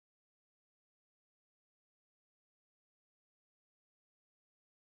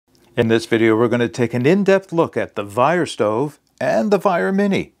In this video, we're going to take an in-depth look at the Vire Stove and the Vire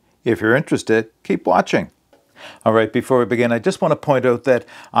Mini. If you're interested, keep watching. All right, before we begin, I just want to point out that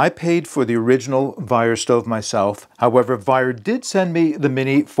I paid for the original Vire Stove myself. However, Vire did send me the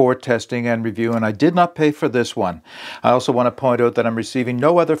Mini for testing and review, and I did not pay for this one. I also want to point out that I'm receiving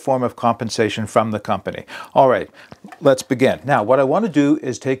no other form of compensation from the company. All right, let's begin. Now, what I want to do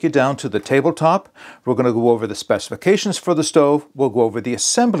is take you down to the tabletop. We're going to go over the specifications for the stove. We'll go over the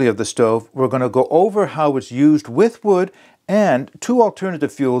assembly of the stove. We're going to go over how it's used with wood and two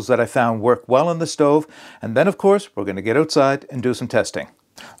alternative fuels that I found work well in the stove. And then, of course, we're going to get outside and do some testing.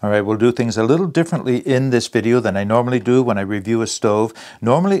 All right, we'll do things a little differently in this video than I normally do when I review a stove.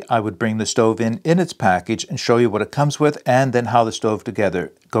 Normally, I would bring the stove in its package and show you what it comes with and then how the stove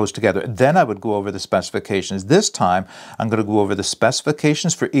goes together. Then I would go over the specifications. This time, I'm going to go over the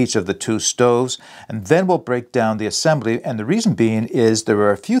specifications for each of the two stoves, and then we'll break down the assembly. And the reason being is there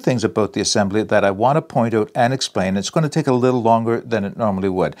are a few things about the assembly that I want to point out and explain. It's going to take a little longer than it normally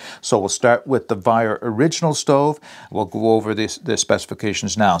would. So we'll start with the Vire original stove. We'll go over the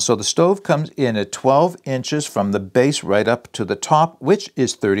specifications now. So the stove comes in at 12 inches from the base right up to the top, which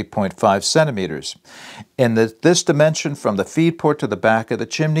is 30.5 centimeters. In this dimension from the feed port to the back of the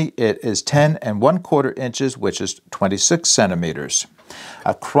chimney, it is 10 1/4 inches, which is 26 centimeters.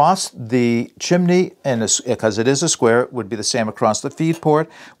 Across the chimney, and because it is a square, it would be the same across the feed port.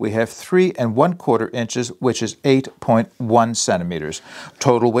 We have 3 1/4 inches, which is 8.1 centimeters.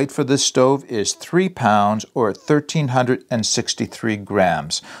 Total weight for this stove is 3 pounds or 1,363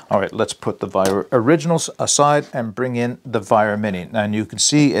 grams. All right, let's put the Vire originals aside and bring in the Vire Mini. Now, and you can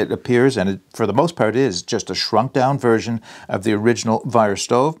see it appears, and it, for the most part, is just a shrunk down version of the original Vire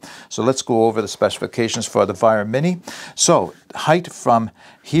stove. So let's go over the specifications for the Vire Mini. So height from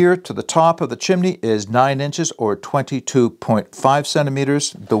here to the top of the chimney is 9 inches or 22.5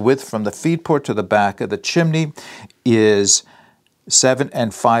 centimeters. The width from the feed port to the back of the chimney is 7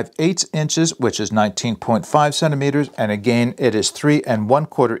 5/8 inches, which is 19.5 centimeters. And again, it is 3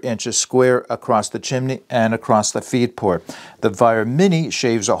 1/4 inches square across the chimney and across the feed port. The Vire Mini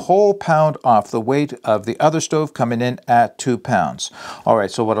shaves a whole pound off the weight of the other stove, coming in at 2 pounds. All right,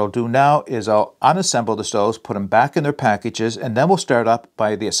 so what I'll do now is I'll unassemble the stoves, put them back in their packages, and then we'll start up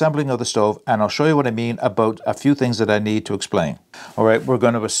by the assembling of the stove, and I'll show you what I mean about a few things that I need to explain. All right, we're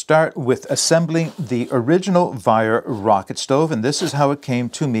going to start with assembling the original Vire rocket stove, and this is how it came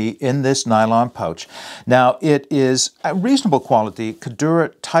to me in this nylon pouch. Now, it is a reasonable quality Cordura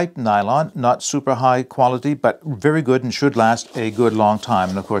type nylon, not super high quality, but very good and should last a good long time.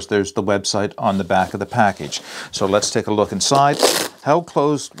 And of course, there's the website on the back of the package. So let's take a look inside. Held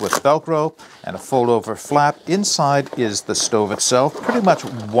closed with Velcro and a fold-over flap. Inside is the stove itself, pretty much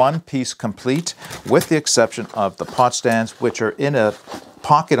one piece complete, with the exception of the pot stands, which are in a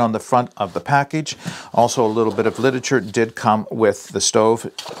pocket on the front of the package. Also, a little bit of literature did come with the stove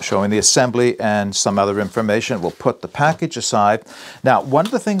showing the assembly and some other information. We'll put the package aside. Now, one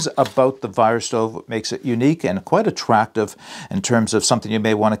of the things about the Vire stove that makes it unique and quite attractive in terms of something you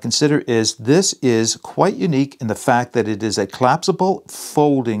may want to consider is this is quite unique in the fact that it is a collapsible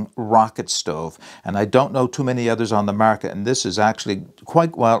folding rocket stove. And I don't know too many others on the market, and this is actually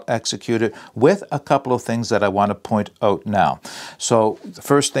quite well executed with a couple of things that I want to point out now. So the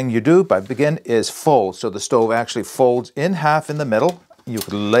first thing you do by begin is fold. So the stove actually folds in half in the middle. You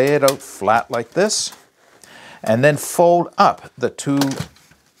can lay it out flat like this, and then fold up the two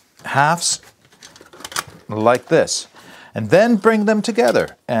halves like this, and then bring them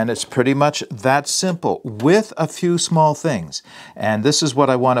together. And it's pretty much that simple with a few small things. And this is what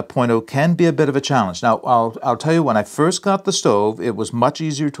I want to point out can be a bit of a challenge. Now, I'll tell you, when I first got the stove, it was much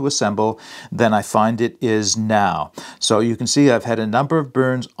easier to assemble than I find it is now. So you can see I've had a number of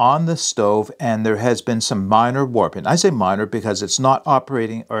burns on the stove, and there has been some minor warping. I say minor because it's not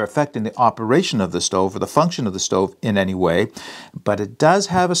operating or affecting the operation of the stove or the function of the stove in any way, but it does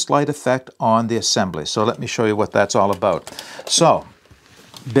have a slight effect on the assembly. So let me show you what that's all about. So,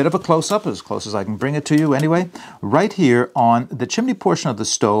 bit of a close-up, as close as I can bring it to you anyway. Right here on the chimney portion of the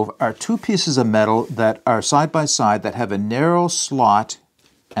stove are two pieces of metal that are side by side that have a narrow slot,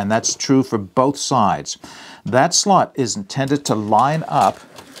 and that's true for both sides. That slot is intended to line up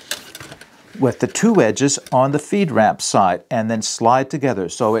with the two edges on the feed ramp side and then slide together.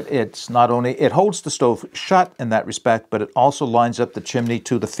 So it's not only, it holds the stove shut in that respect, but it also lines up the chimney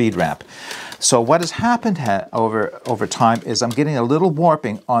to the feed ramp. So what has happened over time is I'm getting a little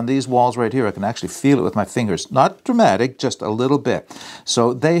warping on these walls right here. I can actually feel it with my fingers. Not dramatic, just a little bit.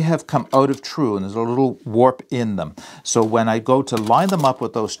 So they have come out of true, and there's a little warp in them. So when I go to line them up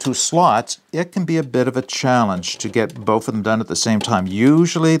with those two slots, it can be a bit of a challenge to get both of them done at the same time.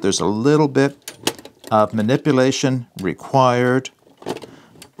 Usually there's a little bit of manipulation required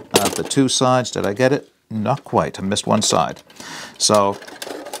of the two sides. Did I get it? Not quite. I missed one side. So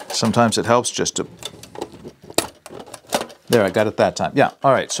sometimes it helps just to... There, I got it that time. Yeah,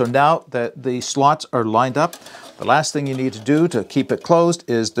 all right. So now that the slots are lined up, the last thing you need to do to keep it closed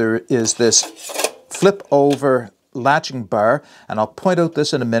is there is this flip over latching bar, and I'll point out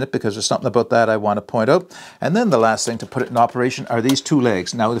this in a minute because there's something about that I want to point out. And then the last thing to put it in operation are these two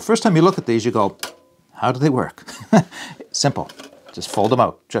legs. Now, the first time you look at these, you go, how do they work? Simple. Just fold them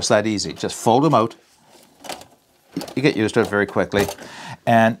out. Just that easy. Just fold them out. You get used to it very quickly,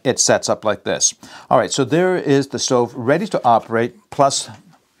 and it sets up like this. All right, so there is the stove ready to operate, plus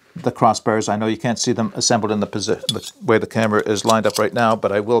the crossbars. I know you can't see them assembled in the way the camera is lined up right now,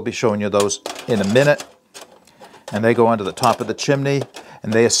 but I will be showing you those in a minute. And they go onto the top of the chimney,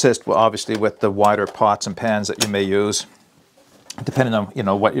 and they assist, well, obviously, with the wider pots and pans that you may use, depending on, you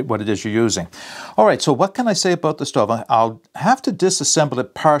know, what it is you're using. All right, so what can I say about the stove? I'll have to disassemble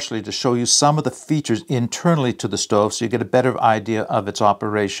it partially to show you some of the features internally to the stove so you get a better idea of its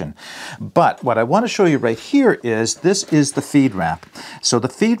operation. But what I want to show you right here is this is the feed ramp. So the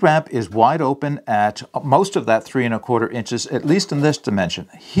feed ramp is wide open at most of that 3 1/4 inches, at least in this dimension.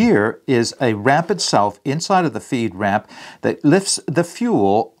 Here is a ramp itself inside of the feed ramp that lifts the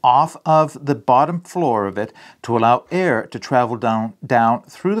fuel off of the bottom floor of it to allow air to travel down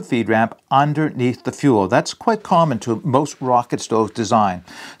through the feed ramp underneath the fuel. That's quite common to most rocket stove design.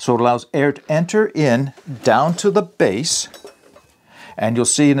 So it allows air to enter in down to the base, and you'll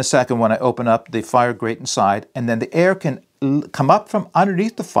see in a second when I open up the fire grate inside, and then the air can come up from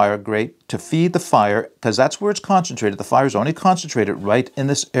underneath the fire grate to feed the fire, because that's where it's concentrated. The fire is only concentrated right in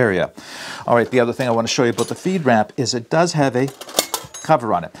this area. All right, the other thing I want to show you about the feed ramp is it does have a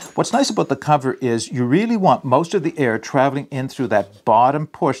cover on it. What's nice about the cover is you really want most of the air traveling in through that bottom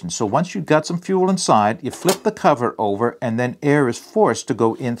portion. So once you've got some fuel inside, you flip the cover over, and then air is forced to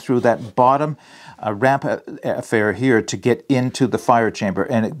go in through that bottom ramp affair here to get into the fire chamber,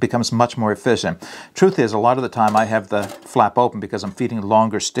 and it becomes much more efficient. Truth is, a lot of the time I have the flap open because I'm feeding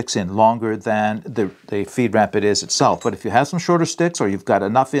longer sticks in, longer than the feed ramp it is itself. But if you have some shorter sticks, or you've got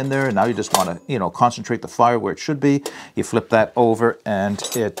enough in there and now you just want to, you know, concentrate the fire where it should be, you flip that over and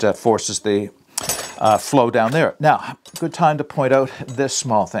it forces the flow down there. Now, good time to point out this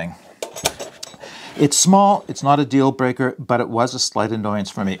small thing. It's small, it's not a deal breaker, but it was a slight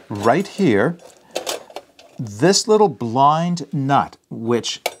annoyance for me. Right here, this little blind nut,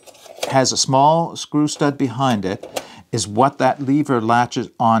 which has a small screw stud behind it, is what that lever latches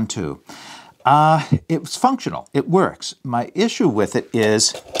onto. It's functional. It works. My issue with it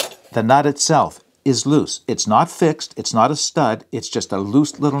is the nut itself is loose. It's not fixed. It's not a stud. It's just a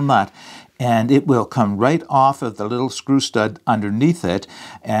loose little nut, and it will come right off of the little screw stud underneath it,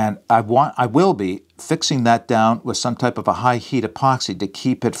 and I will be fixing that down with some type of a high heat epoxy to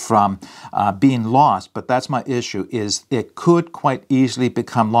keep it from being lost. But that's my issue, is it could quite easily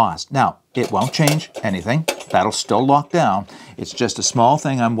become lost. Now, it won't change anything. That'll still lock down. It's just a small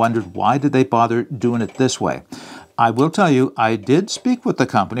thing. I'm wondering, why did they bother doing it this way? I will tell you, I did speak with the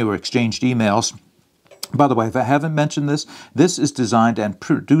company or exchanged emails. By the way, if I haven't mentioned this, this is designed and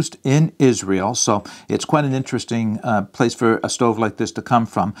produced in Israel, so it's quite an interesting place for a stove like this to come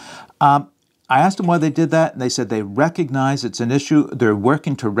from. I asked them why they did that, and they said they recognize it's an issue. They're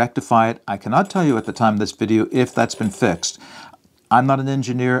working to rectify it. I cannot tell you at the time of this video if that's been fixed. I'm not an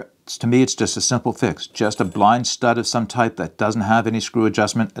engineer. To me, it's just a simple fix. Just a blind stud of some type that doesn't have any screw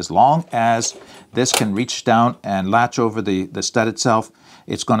adjustment. As long as this can reach down and latch over the stud itself,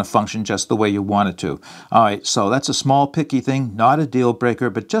 it's going to function just the way you want it to. All right, so that's a small picky thing, not a deal breaker,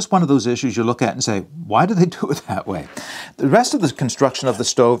 but just one of those issues you look at and say, why do they do it that way? The rest of the construction of the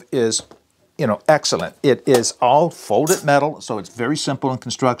stove is, you know, excellent. It is all folded metal, so it's very simple in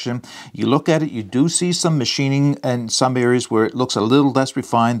construction. You look at it, you do see some machining in some areas where it looks a little less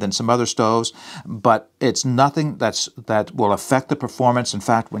refined than some other stoves, but it's nothing that will affect the performance. In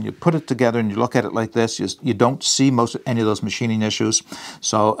fact, when you put it together and you look at it like this, you don't see any of those machining issues.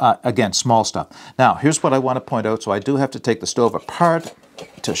 So again, small stuff. Now, here's what I want to point out. So I do have to take the stove apart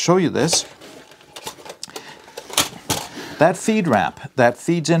to show you this. That feed ramp that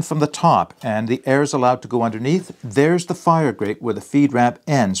feeds in from the top and the air is allowed to go underneath, there's the fire grate where the feed ramp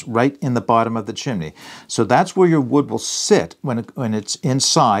ends, right in the bottom of the chimney. So that's where your wood will sit when it's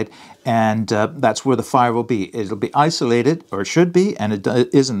inside, and that's where the fire will be. It'll be isolated, or it should be, and it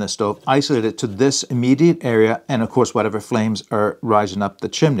is in this stove, isolated to this immediate area, and of course whatever flames are rising up the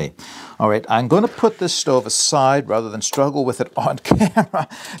chimney. All right, I'm going to put this stove aside rather than struggle with it on camera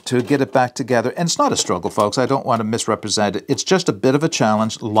to get it back together. And it's not a struggle, folks. I don't want to misrepresent it. It's just a bit of a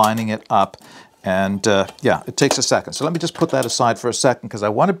challenge lining it up. And yeah, it takes a second. So let me just put that aside for a second because I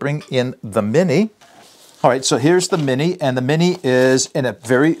want to bring in the Mini. All right, so here's the Mini, and the Mini is in a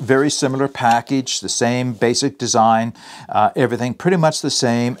very, very similar package, the same basic design, everything pretty much the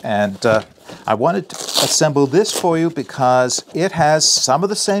same. And I wanted to assemble this for you because it has some of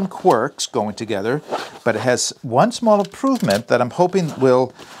the same quirks going together, but it has one small improvement that I'm hoping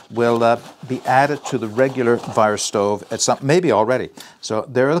will be added to the regular Vire stove at some, maybe already. So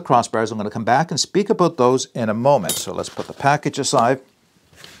there are the crossbars. I'm going to come back and speak about those in a moment. So let's put the package aside.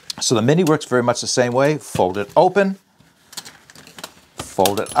 So the Mini works very much the same way. Fold it open,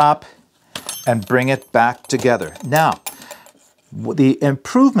 fold it up, and bring it back together. Now, the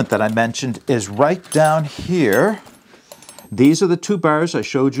improvement that I mentioned is right down here. These are the two bars I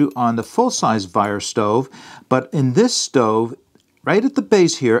showed you on the full-size Vire stove, but in this stove, right at the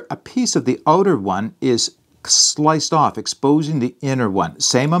base here, a piece of the outer one is sliced off, exposing the inner one.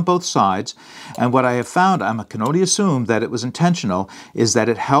 Same on both sides. And what I have found, I can only assume that it was intentional, is that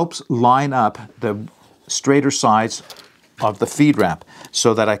it helps line up the straighter sides of the feed ramp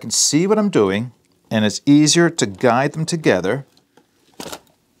so that I can see what I'm doing and it's easier to guide them together.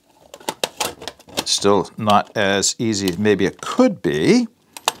 Still not as easy as maybe it could be,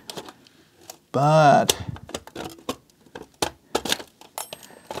 but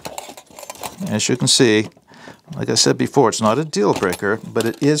as you can see, like I said before, it's not a deal breaker, but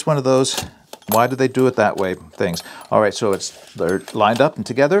it is one of those, why do they do it that way things. All right, so they're lined up and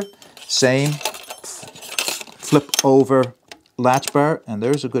together, same flip over latch bar, and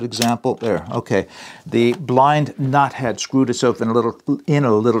there's a good example there. Okay, the blind nut had screwed itself in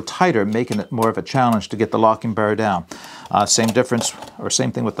a little tighter, making it more of a challenge to get the locking bar down. Same difference, or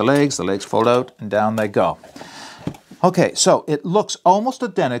same thing with the legs fold out and down they go. Okay, so it looks almost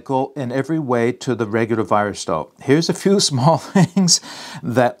identical in every way to the regular Vire stove. Here's a few small things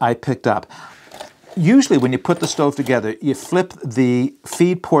that I picked up. Usually when you put the stove together, you flip the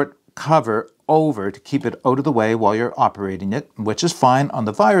feed port cover over to keep it out of the way while you're operating it, which is fine on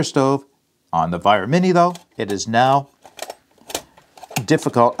the Vire stove. On the Vire Mini though, it is now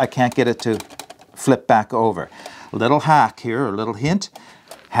difficult. I can't get it to flip back over. A little hack here, a little hint.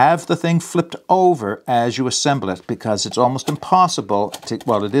 Have the thing flipped over as you assemble it because it's almost impossible to,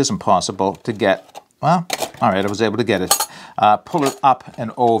 well, it is impossible to get, well, all right, I was able to get it. Pull it up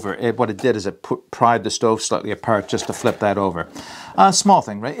and over. What it did is it pried the stove slightly apart just to flip that over. Small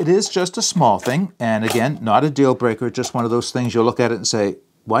thing, right? It is just a small thing. And again, not a deal breaker, just one of those things you'll look at it and say,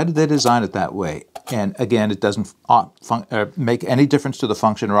 why did they design it that way? And again, it doesn't make any difference to the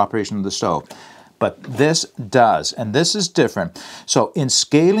function or operation of the stove. But this does, and this is different. So in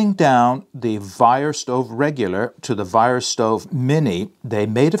scaling down the Vire stove regular to the Vire stove Mini, they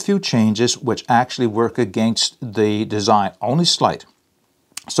made a few changes which actually work against the design, only slight.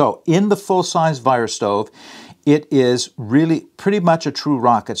 So in the full-size Vire stove, it is really pretty much a true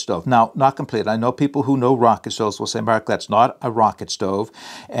rocket stove. Now, not complete. I know people who know rocket stoves will say, Mark, that's not a rocket stove.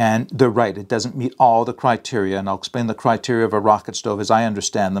 And they're right. It doesn't meet all the criteria. And I'll explain the criteria of a rocket stove as I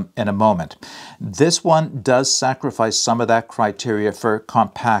understand them in a moment. This one does sacrifice some of that criteria for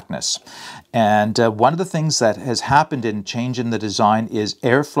compactness. And one of the things that has happened in changing the design is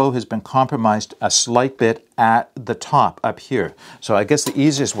airflow has been compromised a slight bit at the top up here. So I guess the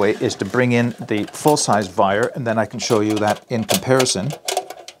easiest way is to bring in the full-size Vire, and then I can show you that in comparison.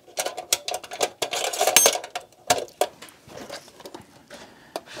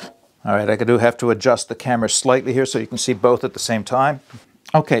 All right, I do have to adjust the camera slightly here so you can see both at the same time.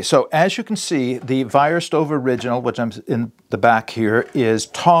 Okay, so as you can see, the Vire stove original, which I'm in the back here, is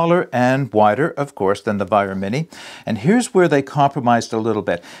taller and wider, of course, than the Vire Mini. And here's where they compromised a little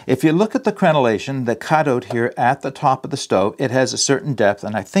bit. If you look at the crenellation, the cutout here at the top of the stove, it has a certain depth,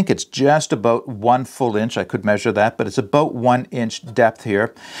 and I think it's just about 1 full inch. I could measure that, but it's about 1 inch depth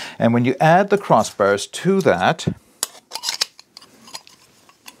here. And when you add the crossbars to that,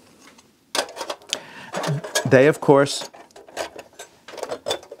 they, of course,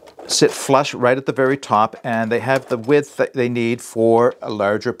 sit flush right at the very top, and they have the width that they need for a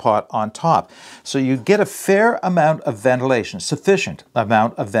larger pot on top. So you get a fair amount of ventilation, sufficient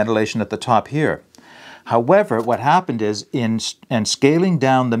amount of ventilation at the top here. However, what happened is in scaling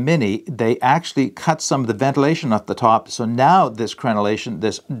down the Mini, they actually cut some of the ventilation off the top. So now this crenellation,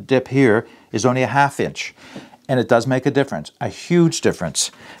 this dip here, is only a 1/2 inch. And it does make a difference, a huge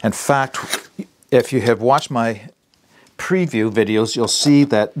difference. In fact, if you have watched my preview videos, you'll see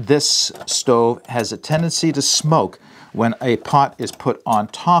that this stove has a tendency to smoke when a pot is put on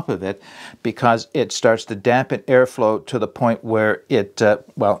top of it, because it starts to dampen airflow to the point where it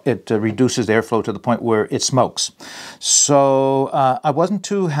reduces airflow to the point where it smokes. So I wasn't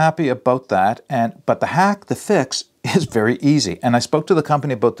too happy about that, but the fix is very easy. And I spoke to the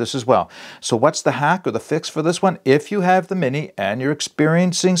company about this as well. So what's the hack or the fix for this one? If you have the Mini and you're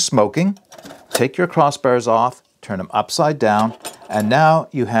experiencing smoking, take your crossbars off, turn them upside down, and now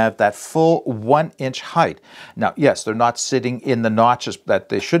you have that full 1 inch height. Now, yes, they're not sitting in the notches that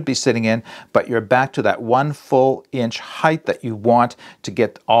they should be sitting in, but you're back to that 1 full inch height that you want to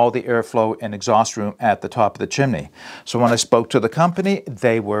get all the airflow and exhaust room at the top of the chimney. So when I spoke to the company,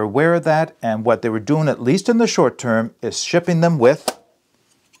 they were aware of that, and what they were doing, at least in the short term, is shipping them with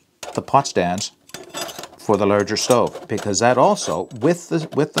the pot stands for the larger stove, because that also, with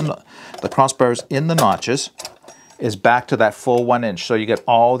the crossbars in the notches, is back to that full 1 inch. So you get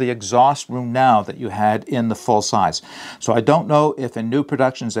all the exhaust room now that you had in the full size. So I don't know if in new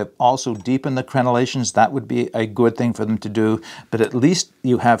productions they've also deepened the crenellations. That would be a good thing for them to do. But at least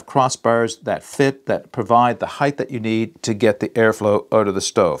you have crossbars that fit, that provide the height that you need to get the airflow out of the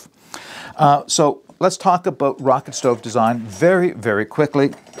stove. So let's talk about rocket stove design very, very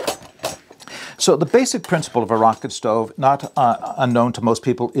quickly. So the basic principle of a rocket stove, not unknown to most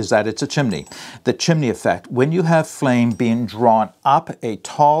people, is that it's a chimney. The chimney effect. When you have flame being drawn up a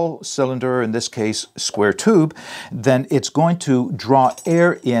tall cylinder, in this case square tube, then it's going to draw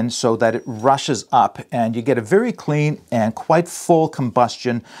air in so that it rushes up, and you get a very clean and quite full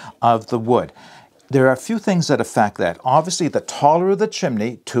combustion of the wood. There are a few things that affect that. Obviously, the taller the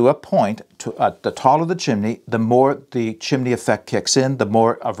chimney, to a point, the taller the chimney, the more the chimney effect kicks in, the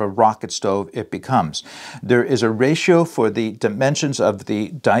more of a rocket stove it becomes. There is a ratio for the dimensions of the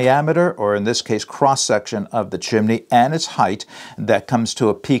diameter, or in this case, cross-section of the chimney, and its height that comes to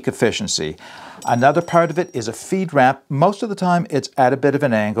a peak efficiency. Another part of it is a feed ramp. Most of the time it's at a bit of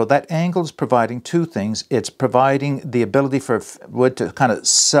an angle. That angle is providing two things. It's providing the ability for wood to kind of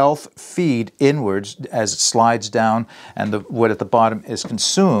self-feed inwards as it slides down and the wood at the bottom is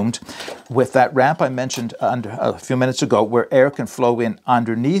consumed. With that ramp I mentioned a few minutes ago, where air can flow in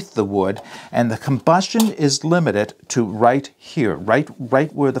underneath the wood, and the combustion is limited to right here, right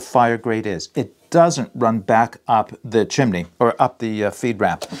where the fire grate is. It doesn't run back up the chimney or up the feed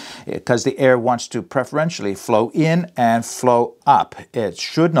ramp, because the air wants to preferentially flow in and flow up. You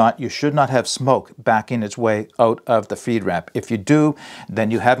should not have smoke backing its way out of the feed ramp. If you do,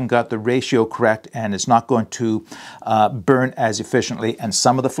 then you haven't got the ratio correct, and it's not going to burn as efficiently, and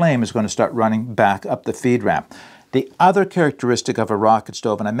some of the flame is going to start running back up the feed ramp. The other characteristic of a rocket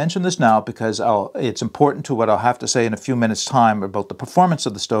stove, and I mention this now because it's important to what I'll have to say in a few minutes' time about the performance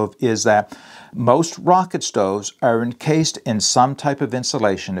of the stove, is that most rocket stoves are encased in some type of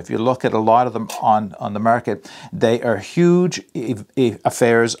insulation. If you look at a lot of them on the market, they are huge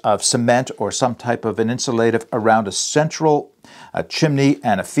affairs of cement or some type of an insulative around a central chimney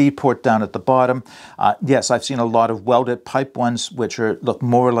and a feed port down at the bottom. Yes, I've seen a lot of welded pipe ones which look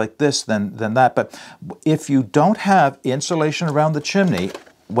more like this than that, but if you don't have insulation around the chimney,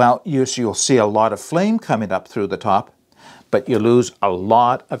 well, you'll see a lot of flame coming up through the top, but you lose a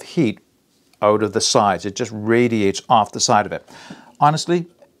lot of heat out of the sides. It just radiates off the side of it. Honestly,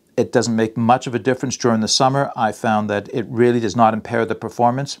 it doesn't make much of a difference during the summer. I found that it really does not impair the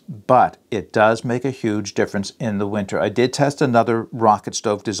performance, but it does make a huge difference in the winter. I did test another rocket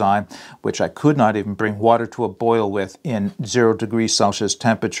stove design, which I could not even bring water to a boil with in 0 degrees Celsius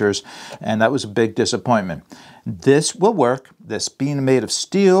temperatures, and that was a big disappointment. This will work. This being made of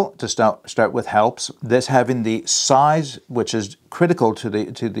steel to start with helps. This having the size, which is critical to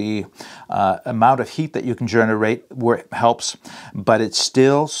the amount of heat that you can generate, helps, but it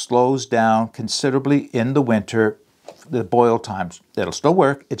still slows down considerably in the winter, the boil times. It'll still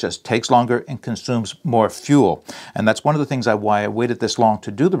work, it just takes longer and consumes more fuel. And that's one of the things why I waited this long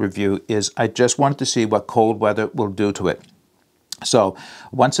to do the review, is I just wanted to see what cold weather will do to it. So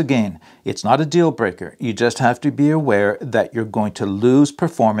once again, it's not a deal breaker. You just have to be aware that you're going to lose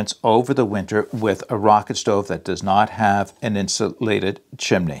performance over the winter with a rocket stove that does not have an insulated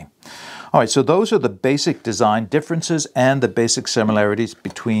chimney. All right, so those are the basic design differences and the basic similarities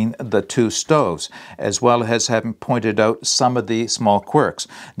between the two stoves, as well as having pointed out some of the small quirks.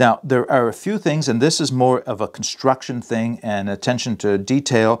 Now, there are a few things, and this is more of a construction thing and attention to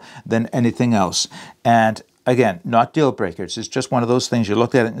detail than anything else. And again, not deal breakers. It's just one of those things you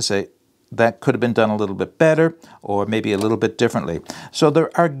look at it and say, that could have been done a little bit better or maybe a little bit differently. So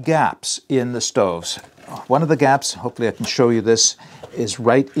there are gaps in the stoves. One of the gaps, hopefully I can show you this, is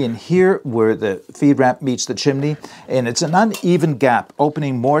right in here where the feed ramp meets the chimney, and it's an uneven gap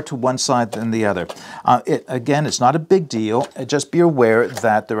opening more to one side than the other. Again, it's not a big deal. Just be aware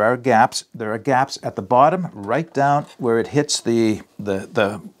that there are gaps. There are gaps at the bottom, right down where it hits the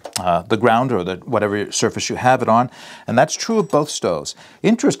ground or whatever surface you have it on, and that's true of both stoves.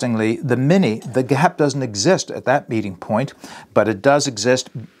 Interestingly, the Mini, the gap doesn't exist at that meeting point, but it does exist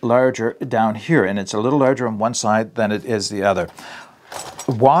larger down here, and it's a little larger on one side than it is the other.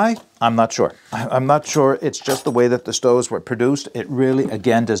 Why? I'm not sure. I'm not sure. It's just the way that the stoves were produced. It really,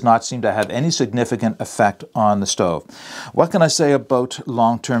 again, does not seem to have any significant effect on the stove. What can I say about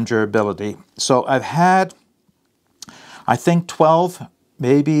long-term durability? So I've had, I think, 12,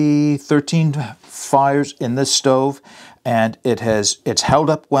 maybe 13 fires in this stove, and it's held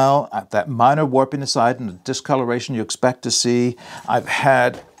up well. That minor warping aside and the discoloration you expect to see. I've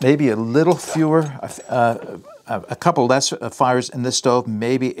had maybe a little fewer, a couple less fires in this stove,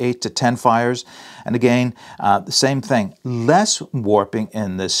 maybe 8 to 10 fires. And again, the same thing, less warping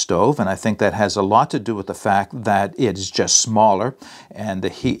in this stove, and I think that has a lot to do with the fact that it is just smaller, and the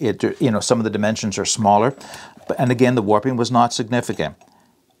heat, some of the dimensions are smaller. And again, the warping was not significant.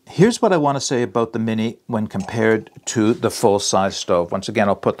 Here's what I want to say about the Mini when compared to the full-size stove. Once again,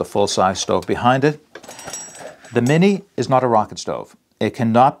 I'll put the full-size stove behind it. The Mini is not a rocket stove. It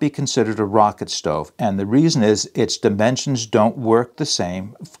cannot be considered a rocket stove, and the reason is its dimensions don't work the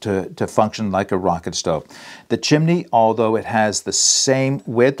same to function like a rocket stove. The chimney, although it has the same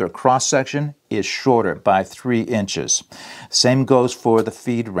width or cross-section, is shorter by 3 inches. Same goes for the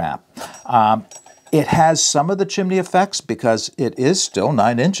feed ramp. It has some of the chimney effects because it is still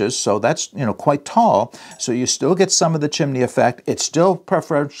 9 inches, so that's quite tall. So you still get some of the chimney effect. It still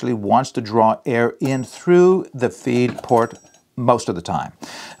preferentially wants to draw air in through the feed port most of the time.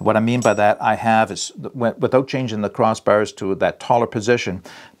 What I mean by that, I have is, without changing the crossbars to that taller position,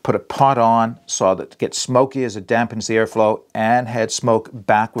 put a pot on so that it gets smoky as it dampens the airflow and had smoke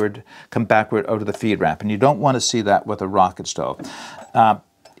come backward out of the feed ramp. And you don't want to see that with a rocket stove.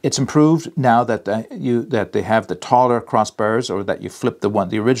 It's improved now that they have the taller crossbars, or that you flip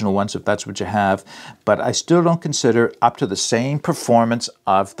the original ones if that's what you have, but I still don't consider up to the same performance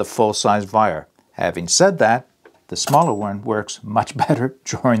of the full-size Vire. Having said that, the smaller one works much better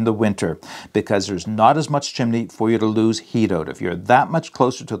during the winter because there's not as much chimney for you to lose heat out of. You're that much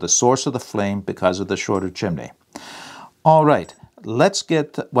closer to the source of the flame because of the shorter chimney. All right. Let's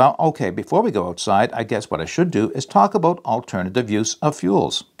get, well, okay, before we go outside, I guess what I should do is talk about alternative use of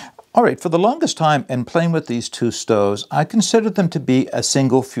fuels. All right, for the longest time in playing with these two stoves, I considered them to be a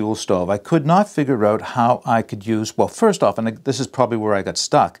single fuel stove. I could not figure out how I could use, well, first off, and this is probably where I got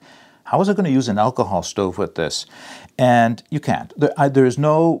stuck, how was I going to use an alcohol stove with this? And you can't. There is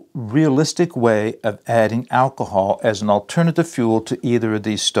no realistic way of adding alcohol as an alternative fuel to either of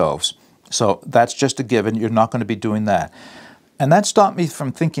these stoves. So that's just a given. You're not going to be doing that. And that stopped me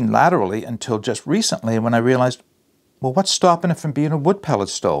from thinking laterally until just recently when I realized, well, what's stopping it from being a wood pellet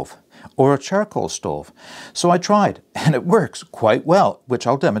stove or a charcoal stove? So I tried, and it works quite well, which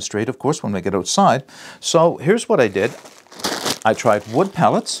I'll demonstrate, of course, when we get outside. So here's what I did. I tried wood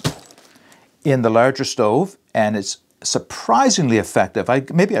pellets in the larger stove, and it's surprisingly effective.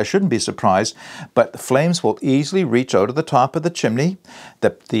 Maybe I shouldn't be surprised, but the flames will easily reach out of the top of the chimney.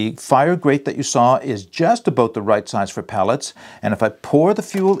 The fire grate that you saw is just about the right size for pellets, and if I pour the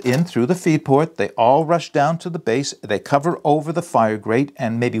fuel in through the feed port, they all rush down to the base, they cover over the fire grate,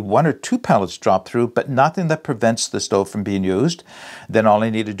 and maybe 1 or 2 pellets drop through, but nothing that prevents the stove from being used. Then all I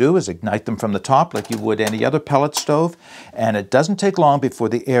need to do is ignite them from the top like you would any other pellet stove, and it doesn't take long before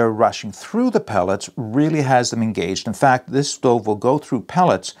the air rushing through the pellets really has them engaged. In fact, this stove will go through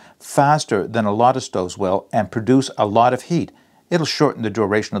pellets faster than a lot of stoves will and produce a lot of heat. It'll shorten the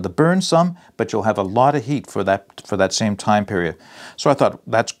duration of the burn some, but you'll have a lot of heat for that same time period. So I thought,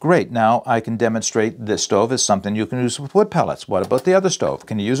 that's great. Now I can demonstrate this stove is something you can use with wood pellets. What about the other stove?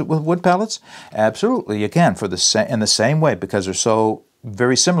 Can you use it with wood pellets? Absolutely, you can, in the same way, because they're so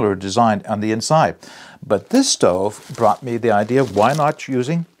very similar designed on the inside. But this stove brought me the idea, why not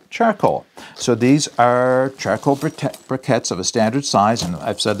using charcoal? So these are charcoal briquettes. briquettes of a standard size, and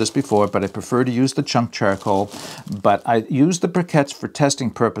I've said this before, but I prefer to use the chunk charcoal. But I use the briquettes for testing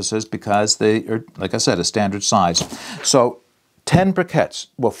purposes because they are, like I said, a standard size. So 10 briquettes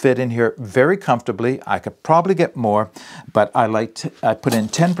will fit in here very comfortably. I could probably get more, but I put in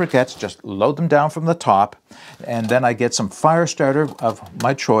 10 briquettes, just load them down from the top, and then I get some fire starter of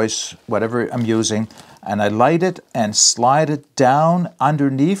my choice, whatever I'm using, and I light it and slide it down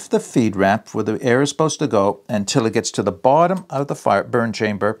underneath the feed ramp where the air is supposed to go until it gets to the bottom of the burn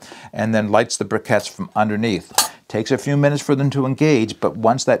chamber, and then lights the briquettes from underneath. Takes a few minutes for them to engage, but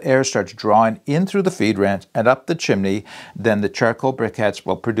once that air starts drawing in through the feed ramp and up the chimney, then the charcoal briquettes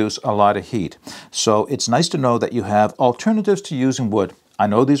will produce a lot of heat. So it's nice to know that you have alternatives to using wood. I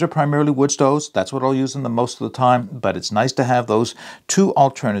know these are primarily wood stoves. That's what I'll use them the most of the time, but it's nice to have those two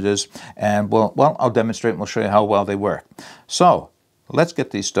alternatives, and well, I'll demonstrate and we'll show you how well they work. So let's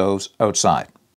get these stoves outside.